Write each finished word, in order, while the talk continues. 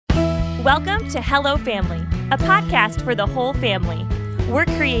Welcome to Hello Family, a podcast for the whole family. We're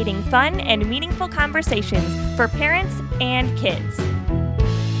creating fun and meaningful conversations for parents and kids.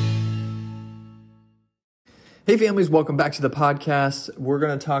 Hey families, welcome back to the podcast. We're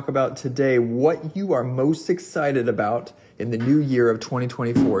going to talk about today what you are most excited about in the new year of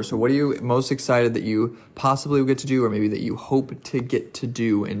 2024. So what are you most excited that you possibly will get to do, or maybe that you hope to get to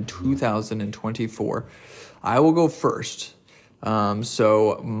do in 2024? I will go first.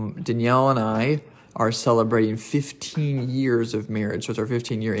 So Danielle and I are celebrating 15 years of marriage. So it's our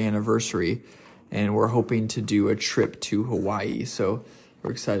 15-year anniversary, and we're hoping to do a trip to Hawaii. So we're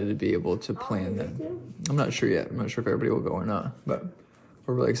excited to be able to plan that. I'm not sure yet. I'm not sure if everybody will go or not, but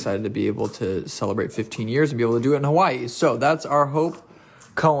we're really excited to be able to celebrate 15 years and be able to do it in Hawaii. So that's our hope.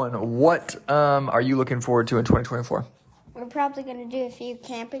 Cohen, what are you looking forward to in 2024? We're probably going to do a few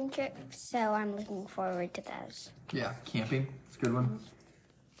camping trips, so I'm looking forward to those. Yeah, camping. It's a good one.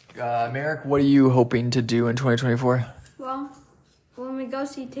 Merrick, what are you hoping to do in 2024? Well, when we go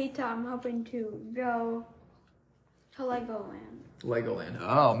see Tata, I'm hoping to go to Legoland. Legoland.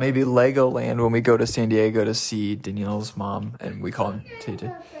 Oh, maybe Legoland when we go to San Diego to see Danielle's mom, and we call him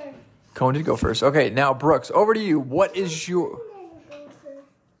Tata. Cohen did go first. Okay, now Brooks, over to you. What is your...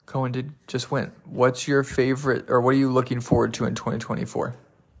 Cohen just went. What's your favorite, or what are you looking forward to in 2024?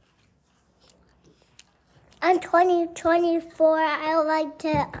 In 2024, I would like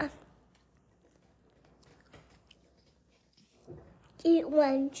to eat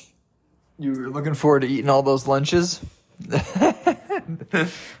lunch. You're looking forward to eating all those lunches? All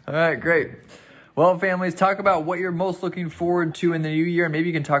right, great. Well, families, talk about what you're most looking forward to in the new year. Maybe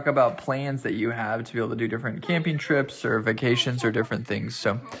you can talk about plans that you have to be able to do different camping trips or vacations or different things.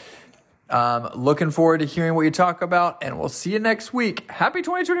 So looking forward to hearing what you talk about, and we'll see you next week. Happy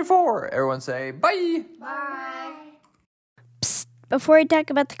 2024. Everyone say bye. Bye. Psst. Before we talk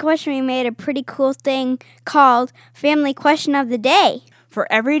about the question, we made a pretty cool thing called Family Question of the Day. For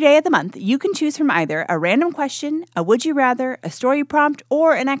every day of the month, you can choose from either a random question, a would you rather, a story prompt,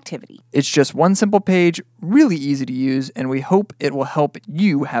 or an activity. It's just one simple page, really easy to use, and we hope it will help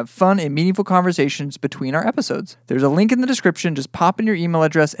you have fun and meaningful conversations between our episodes. There's a link in the description. Just pop in your email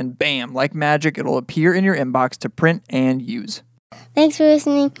address and bam, like magic, it'll appear in your inbox to print and use. Thanks for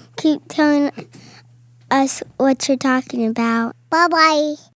listening. Keep telling us what you're talking about. Bye-bye.